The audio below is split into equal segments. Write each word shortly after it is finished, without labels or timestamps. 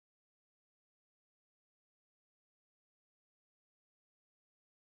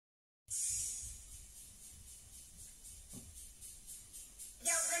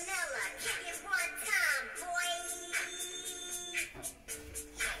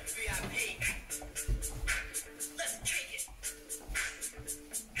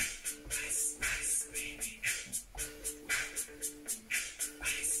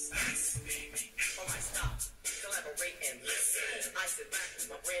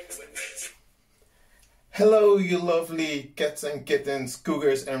Hello, you lovely cats and kittens,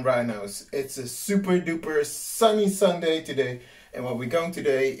 cougars and rhinos. It's a super duper sunny Sunday today, and what we're going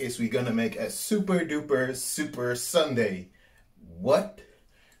today is we're gonna make a super duper super Sunday. What?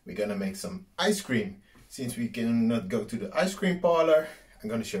 We're gonna make some ice cream. Since we cannot go to the ice cream parlor, I'm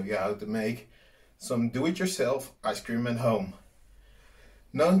gonna show you how to make some do-it-yourself ice cream at home.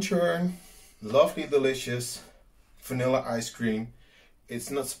 Non-churn, lovely delicious vanilla ice cream. It's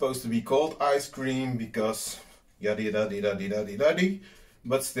not supposed to be called ice cream because yada yada yada yada yada,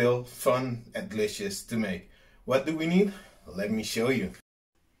 but still fun and delicious to make. What do we need? Let me show you.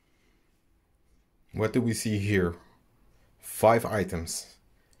 What do we see here? 5 items.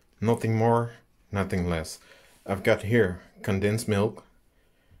 Nothing more, nothing less. I've got here condensed milk,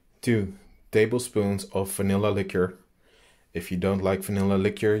 2 tablespoons of vanilla liqueur. If you don't like vanilla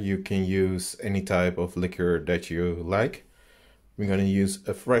liqueur, you can use any type of liqueur that you like. We're going to use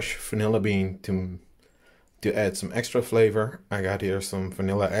a fresh vanilla bean to add some extra flavor. I got here some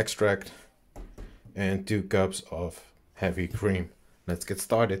vanilla extract and 2 cups of heavy cream. Let's get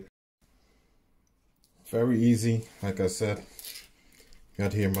started. Very easy, like I said.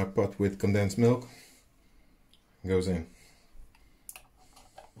 Got here my pot with condensed milk. Goes in.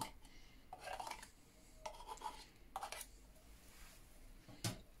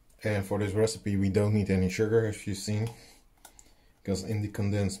 And for this recipe we don't need any sugar, as you've seen, because in the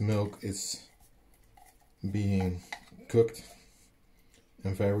condensed milk it's being cooked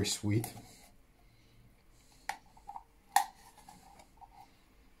and very sweet.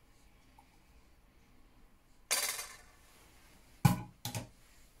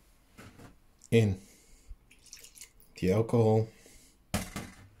 In the alcohol,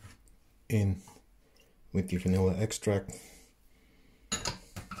 in with the vanilla extract,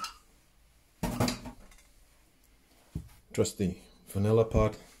 trusty vanilla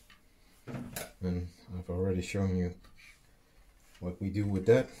pot, and I've already shown you what we do with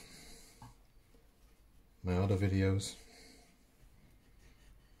that in my other videos.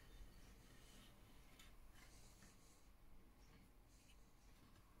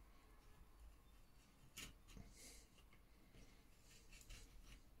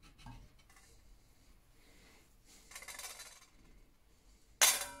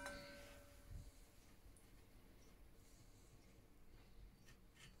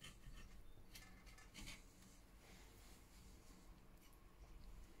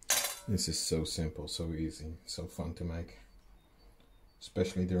 This is so simple, so easy, so fun to make,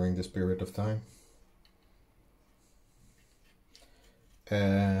 especially during this period of time.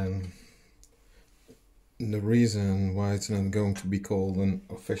 And the reason why it's not going to be called an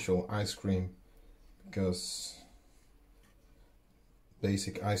official ice cream, because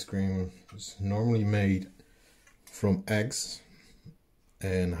basic ice cream is normally made from eggs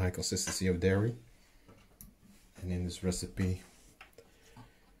and high consistency of dairy, and in this recipe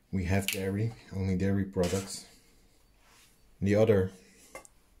we have dairy, only dairy products. The other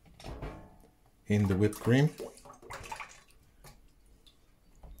in the whipped cream.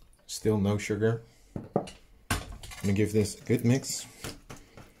 Still no sugar. I'm gonna give this a good mix.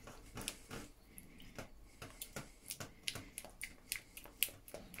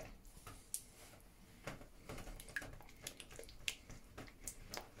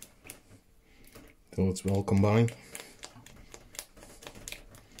 Till it's well combined.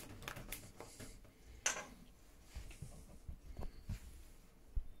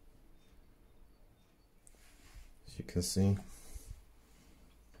 You can see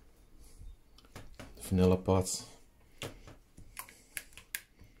the vanilla pots.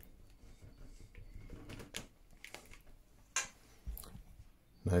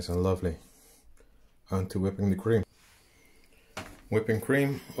 Nice and lovely. On to whipping the cream. Whipping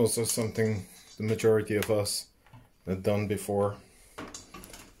cream, also something the majority of us have done before.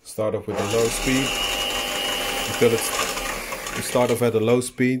 Start off with a low speed until we start off at a low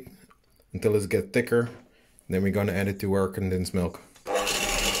speed until it gets thicker. Then we're going to add it to our condensed milk.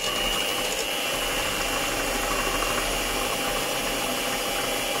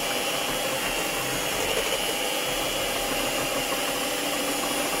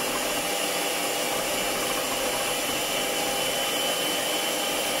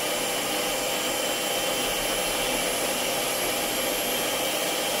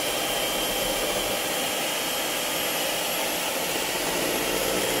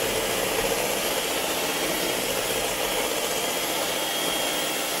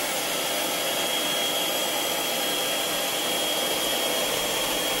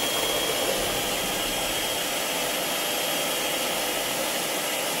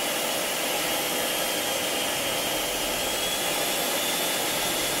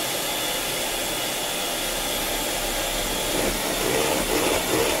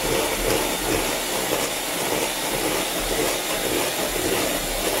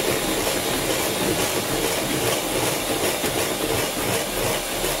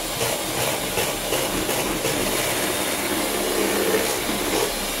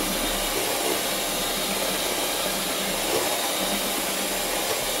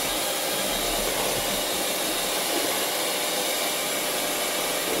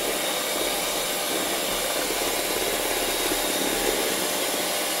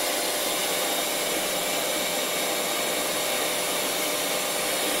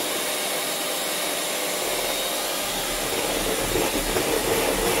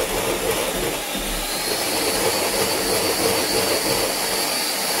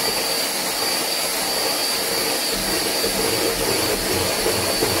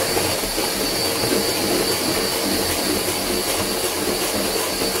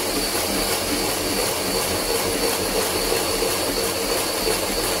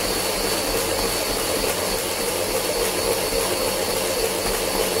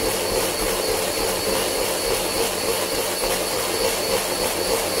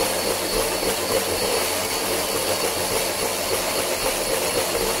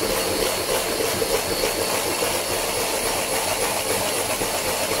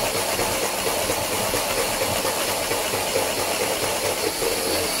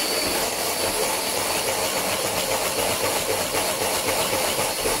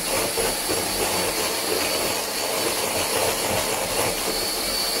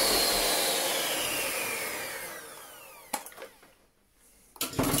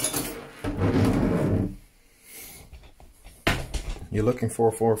 you're looking for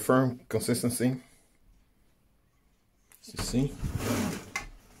a firm consistency. As you see.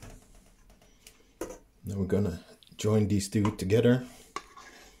 Now we're gonna join these two together.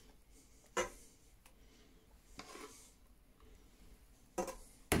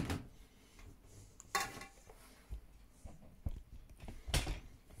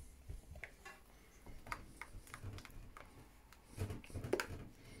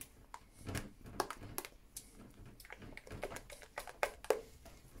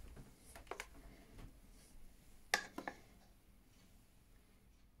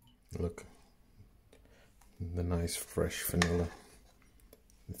 Look, the nice fresh vanilla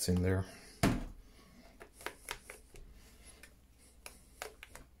that's in there.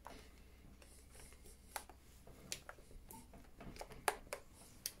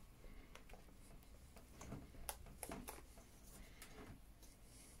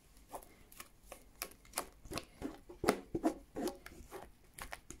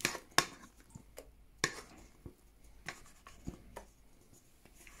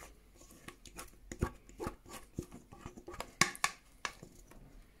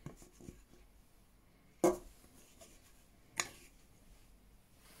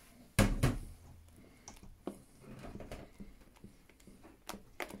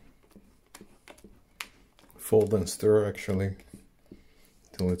 Fold and stir actually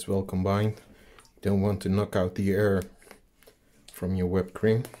till it's well combined. Don't want to knock out the air from your whipped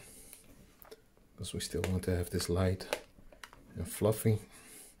cream, because we still want to have this light and fluffy.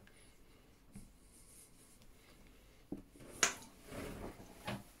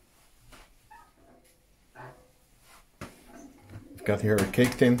 I've got here a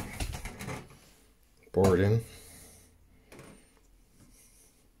cake tin. Pour it in.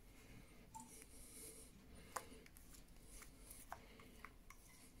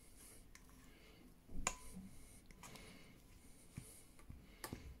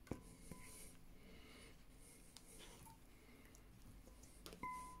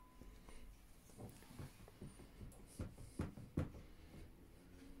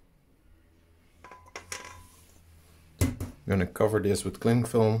 I'm gonna cover this with cling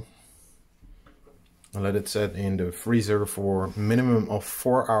film and let it set in the freezer for minimum of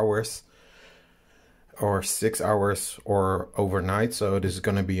 4 hours or 6 hours or overnight. So this is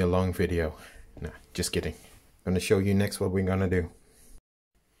gonna be a long video. No, just kidding. I'm gonna show you next what we're gonna do.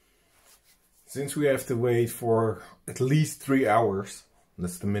 Since we have to wait for at least 3 hours,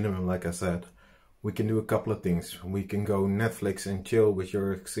 that's the minimum like I said, we can do a couple of things. We can go Netflix and chill with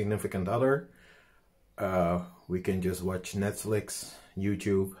your significant other. We can just watch Netflix,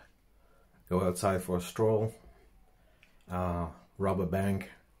 YouTube, go outside for a stroll, rob a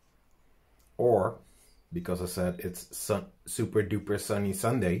bank, or, because I said it's super duper sunny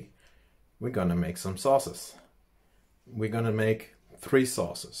Sunday, we're gonna make some sauces. We're gonna make 3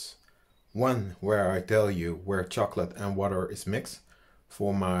 sauces. One where I tell you where chocolate and water is mixed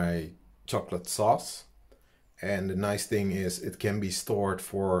for my chocolate sauce. And the nice thing is it can be stored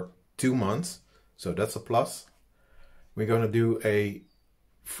for 2 months, so that's a plus. We're gonna do a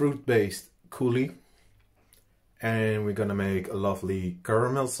fruit-based coulis, and we're gonna make a lovely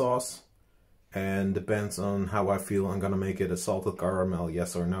caramel sauce, and depends on how I feel, I'm gonna make it a salted caramel,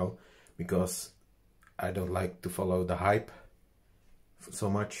 yes or no, because I don't like to follow the hype so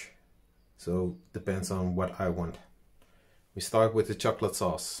much, so depends on what I want. We start with the chocolate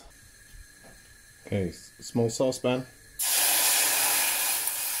sauce. Okay, small saucepan,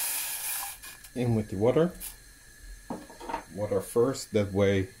 in with the water first, that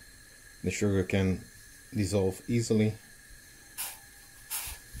way the sugar can dissolve easily.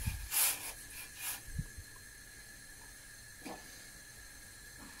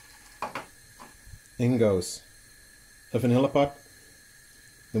 In goes a vanilla pot,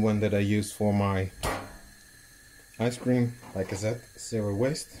 the one that I use for my ice cream, like I said, 0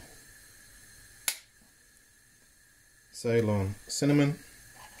 waste. Ceylon cinnamon,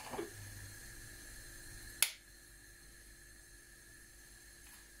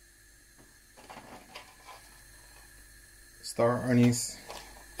 star anise,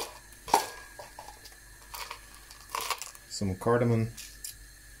 some cardamom,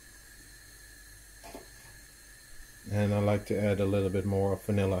 and I like to add a little bit more of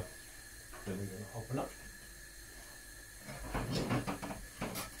vanilla. Then we're going to open up.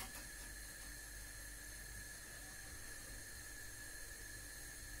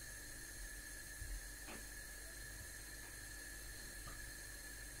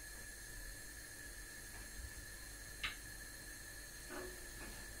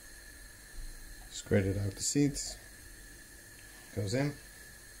 Grated out the seeds, goes in.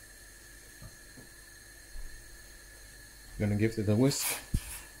 Gonna give it a whisk.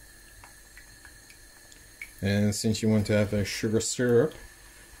 And since you want to have a sugar syrup,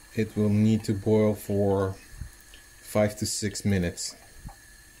 it will need to boil for 5 to 6 minutes.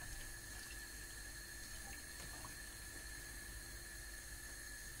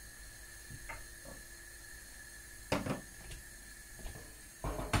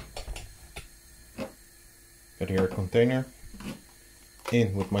 Got here a container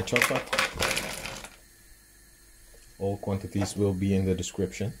in with my chocolate. All quantities will be in the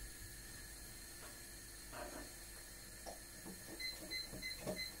description.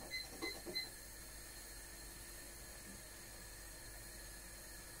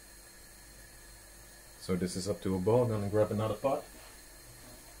 So this is up to a boil. I'm gonna grab another pot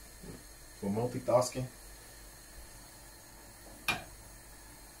for multitasking.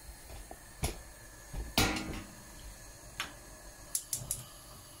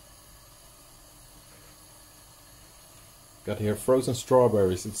 Got here frozen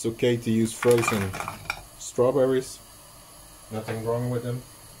strawberries. It's okay to use frozen strawberries. Nothing wrong with them.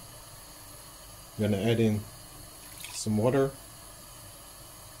 I'm gonna add in some water.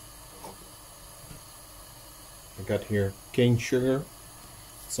 I got here cane sugar.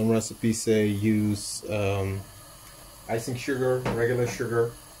 Some recipes say use icing sugar, regular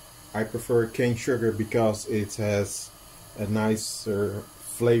sugar. I prefer cane sugar because it has a nicer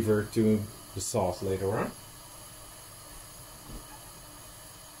flavor to the sauce later on.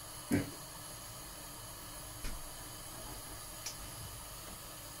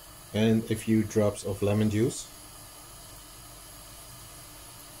 And a few drops of lemon juice,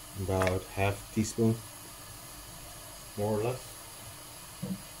 about half a teaspoon, more or less.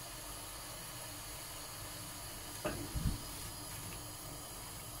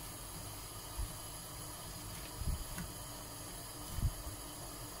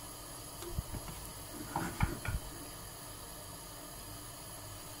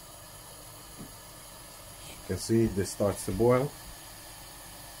 You can see this starts to boil.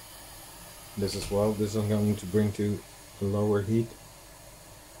 This as well. This I'm going to bring to a lower heat,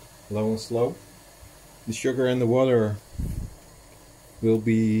 low and slow. The sugar and the water will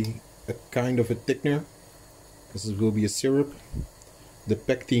be a kind of a thickener. This will be a syrup. The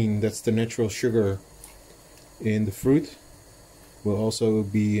pectin, that's the natural sugar in the fruit, will also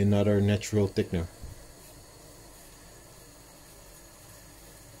be another natural thickener.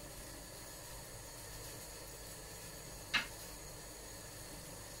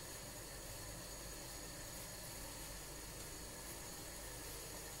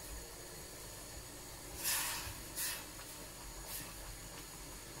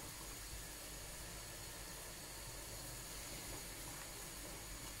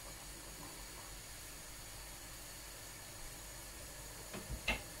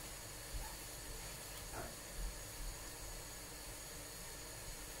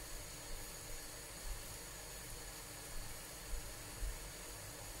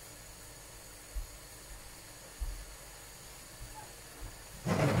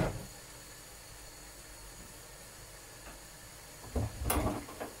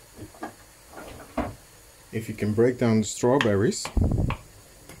 If you can break down the strawberries,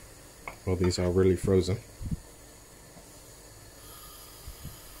 well, these are really frozen.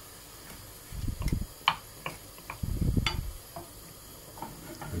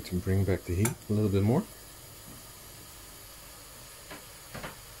 And to bring back the heat a little bit more.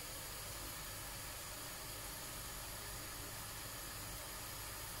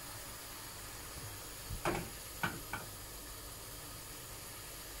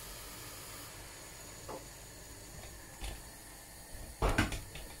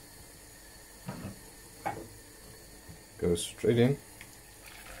 Goes straight in.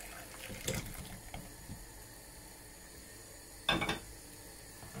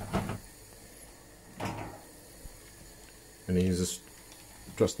 And he uses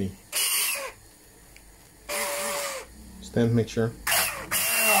trusty stand mixture.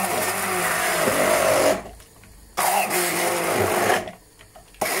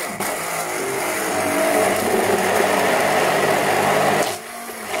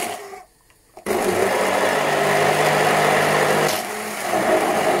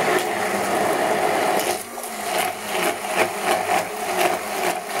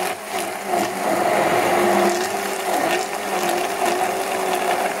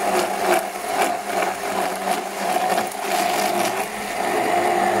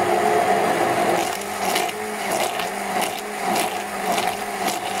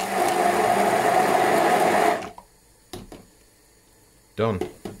 Done.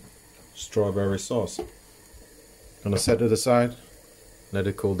 Strawberry sauce. Gonna set it aside, let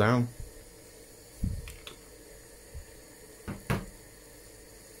it cool down.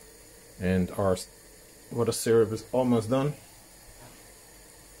 And our water syrup is almost done.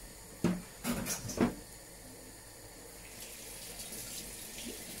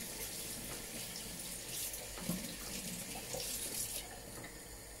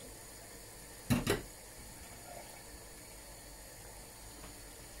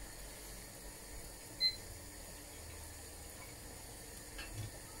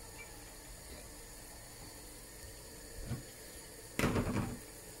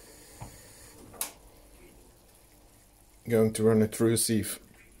 Going to run it through a sieve.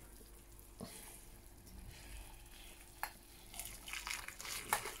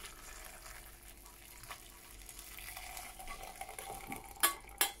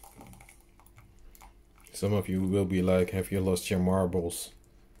 Some of you will be like, have you lost your marbles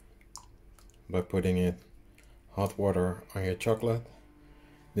by putting in hot water on your chocolate?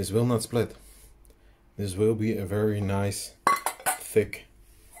 This will not split. This will be a very nice thick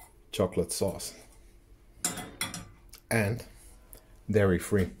chocolate sauce. And dairy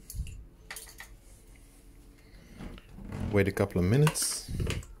free. Wait a couple of minutes.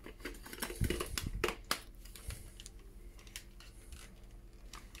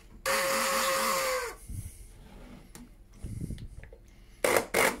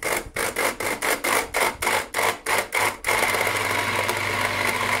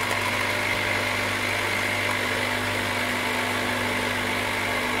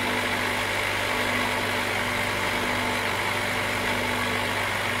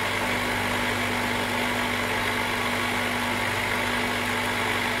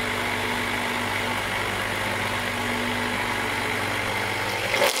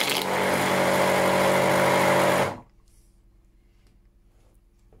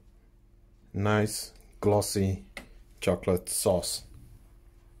 Nice glossy chocolate sauce.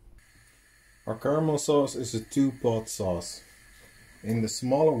 Our caramel sauce is a 2-pot sauce. In the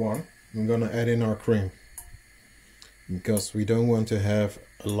smaller one I'm gonna add in our cream, because we don't want to have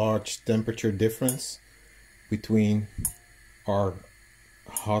a large temperature difference between our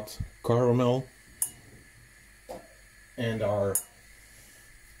hot caramel and our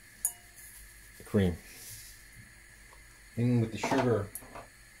cream. In with the sugar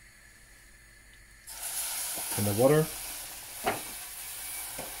and the water.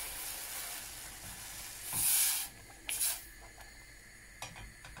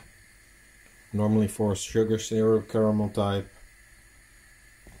 Normally for sugar syrup caramel type,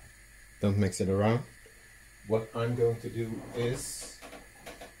 don't mix it around. What I'm going to do is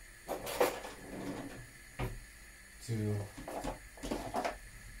to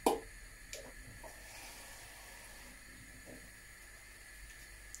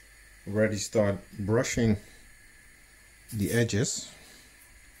already start brushing the edges.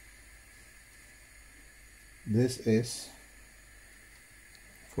 This is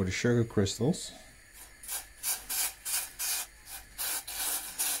for the sugar crystals,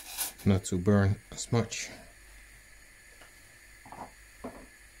 not to burn as much.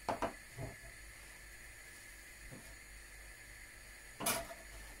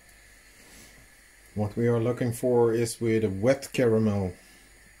 What we are looking for is with a wet caramel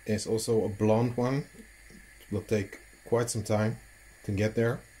is also a blonde one. It will take quite some time to get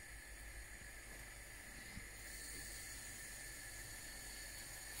there.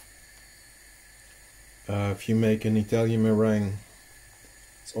 If you make an Italian meringue,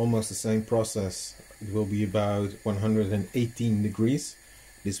 it's almost the same process. It will be about 118 degrees.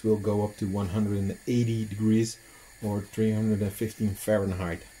 This will go up to 180 degrees or 315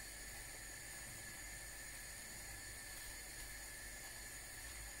 Fahrenheit.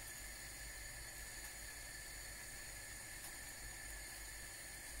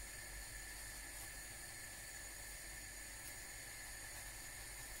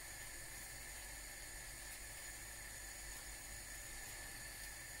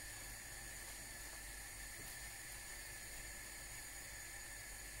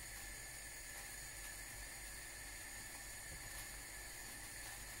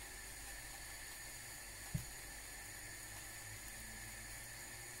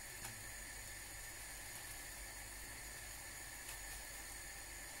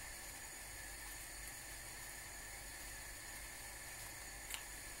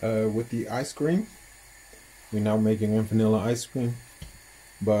 With the ice cream, we're now making a vanilla ice cream,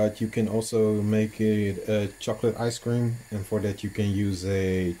 but you can also make it a chocolate ice cream, and for that you can use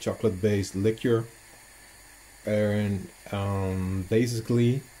a chocolate based liqueur. And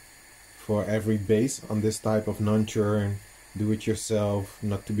basically for every base on this type of non-churn, do it yourself,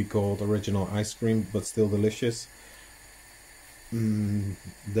 not to be called original ice cream but still delicious,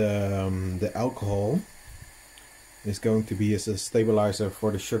 the alcohol is going to be as a stabilizer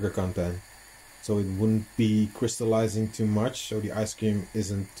for the sugar content. So it wouldn't be crystallizing too much, so the ice cream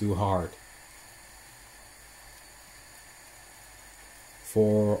isn't too hard.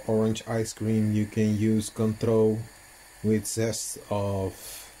 For orange ice cream you can use control with zest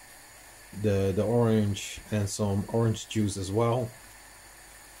of the orange and some orange juice as well.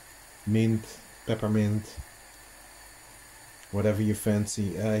 Mint, peppermint, whatever you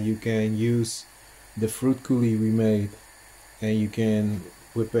fancy. You can use the fruit coulis we made and you can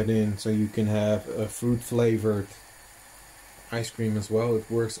whip it in so you can have a fruit flavored ice cream as well. It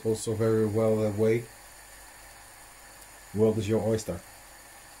works also very well that way. World is your oyster.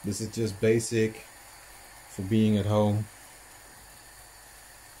 This is just basic for being at home.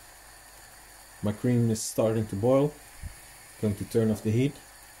 My cream is starting to boil. Going to turn off the heat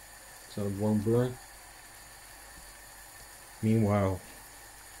so it won't burn. Meanwhile,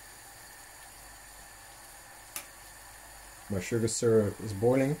 my sugar syrup is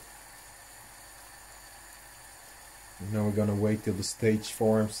boiling. And now we're gonna wait till the stage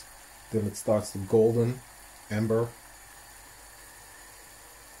forms, till it starts to golden amber.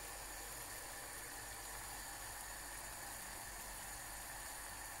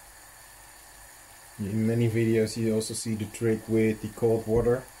 In many videos you also see the trick with the cold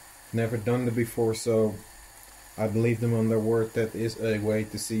water. Never done it before, so I believe them on their word. That is a way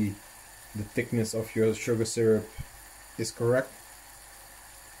to see the thickness of your sugar syrup is correct.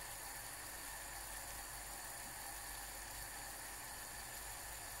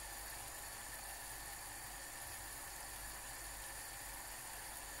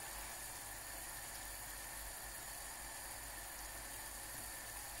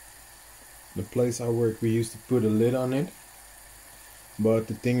 The place I work, we used to put a lid on it, but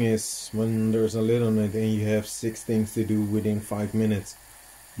the thing is, when there's a lid on it and you have 6 things to do within 5 minutes,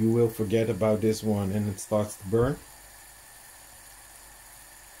 you will forget about this one and it starts to burn.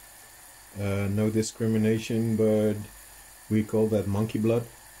 No discrimination, but we call that monkey blood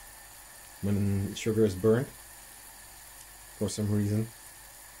when sugar is burnt for some reason.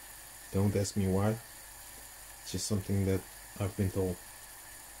 Don't ask me why. It's just something that I've been told.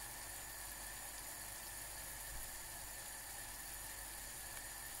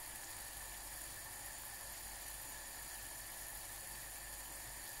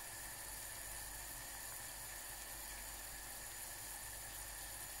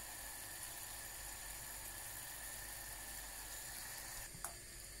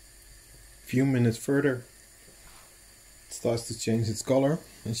 Few minutes further, it starts to change its color.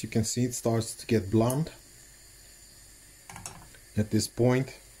 As you can see, it starts to get blonde. At this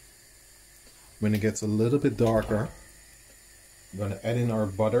point, when it gets a little bit darker, I'm going to add in our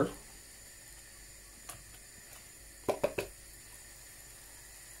butter.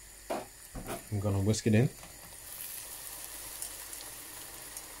 I'm going to whisk it in.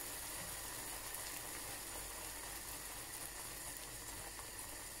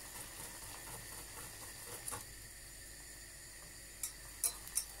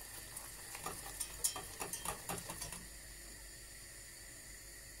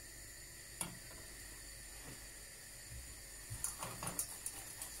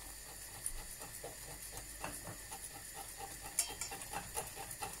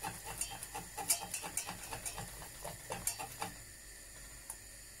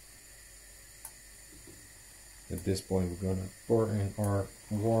 At this point, we're going to pour in our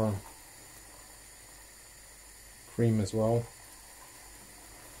warm cream as well,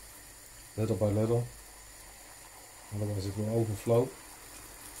 little by little, otherwise it will overflow,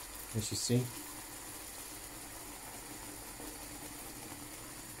 as you see.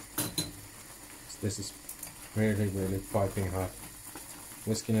 So this is really piping hot.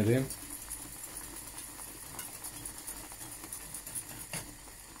 Whisking it in.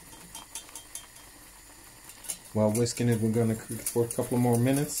 While whisking it, we're going to cook it for a couple more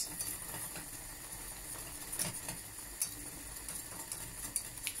minutes.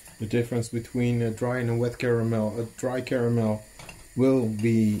 The difference between a dry and a wet caramel: a dry caramel will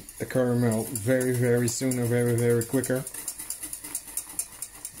be a caramel very soon, or very quicker.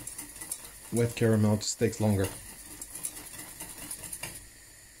 Wet caramel just takes longer.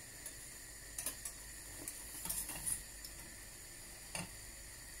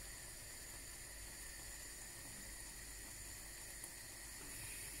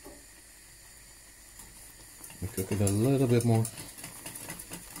 Cook it a little bit more.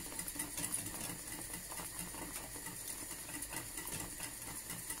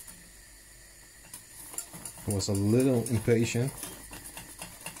 I was a little impatient,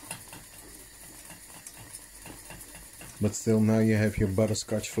 but still now you have your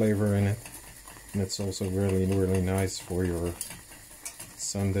butterscotch flavor in it. And it's also really, really nice for your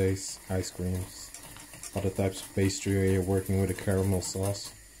sundaes, ice creams, other types of pastry where you're working with a caramel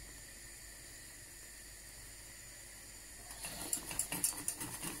sauce.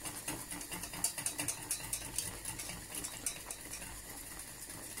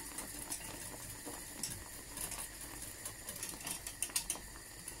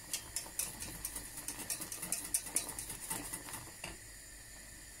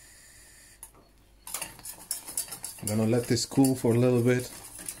 I'm gonna let this cool for a little bit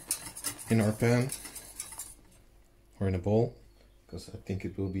in our pan or in a bowl, because I think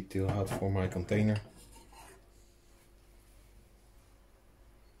it will be too hot for my container.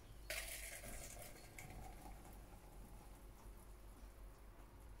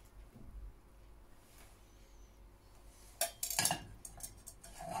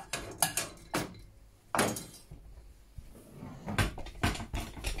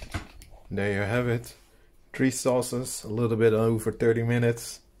 There you have it. 3 sauces, a little bit over 30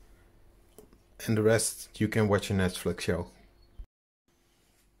 minutes, and the rest you can watch a Netflix show.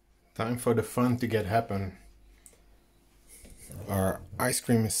 Time for the fun to get happen. Our ice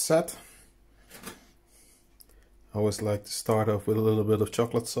cream is set. I always like to start off with a little bit of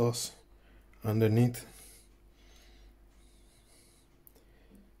chocolate sauce underneath.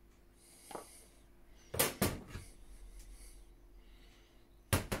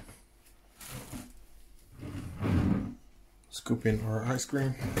 Scoop in our ice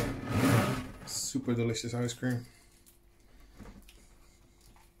cream. Super delicious ice cream.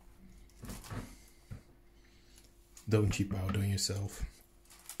 Don't cheap out on yourself.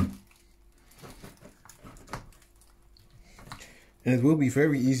 And it will be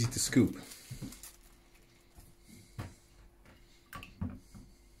very easy to scoop.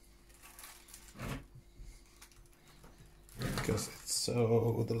 Because it's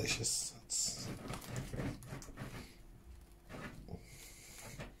so delicious. It's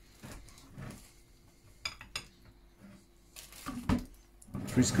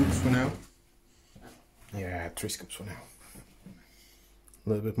 3 scoops for now. Yeah, 3 scoops for now. A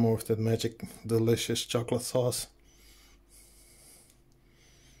little bit more of that magic, delicious chocolate sauce.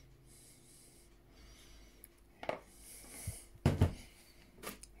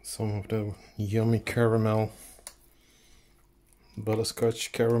 Some of the yummy caramel,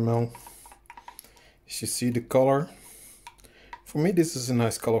 butterscotch caramel. As you see the color, for me this is a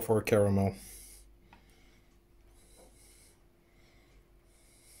nice color for a caramel.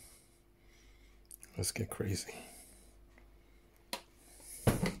 Let's get crazy.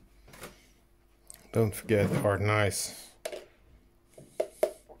 Don't forget our nice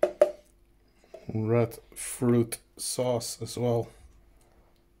red fruit sauce as well.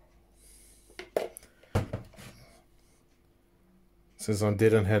 Since I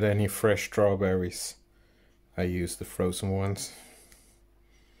didn't have any fresh strawberries, I used the frozen ones.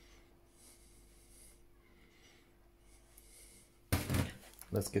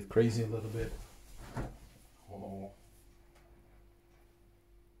 Let's get crazy a little bit. Oh.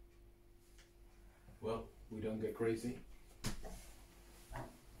 Well, we don't get crazy.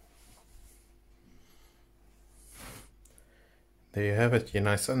 There you have it, your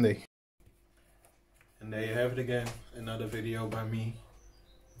nice Sunday. And there you have it again, another video by me.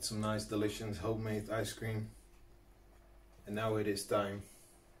 Some nice delicious homemade ice cream. And now it is time.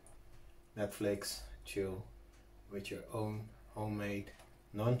 Netflix, chill with your own homemade,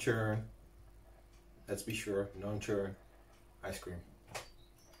 non-churn, let's be sure, non-churn ice cream.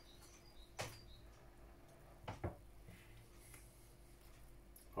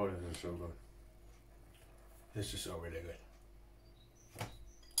 Oh, this is so good. This is so really good.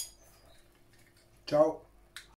 Ciao.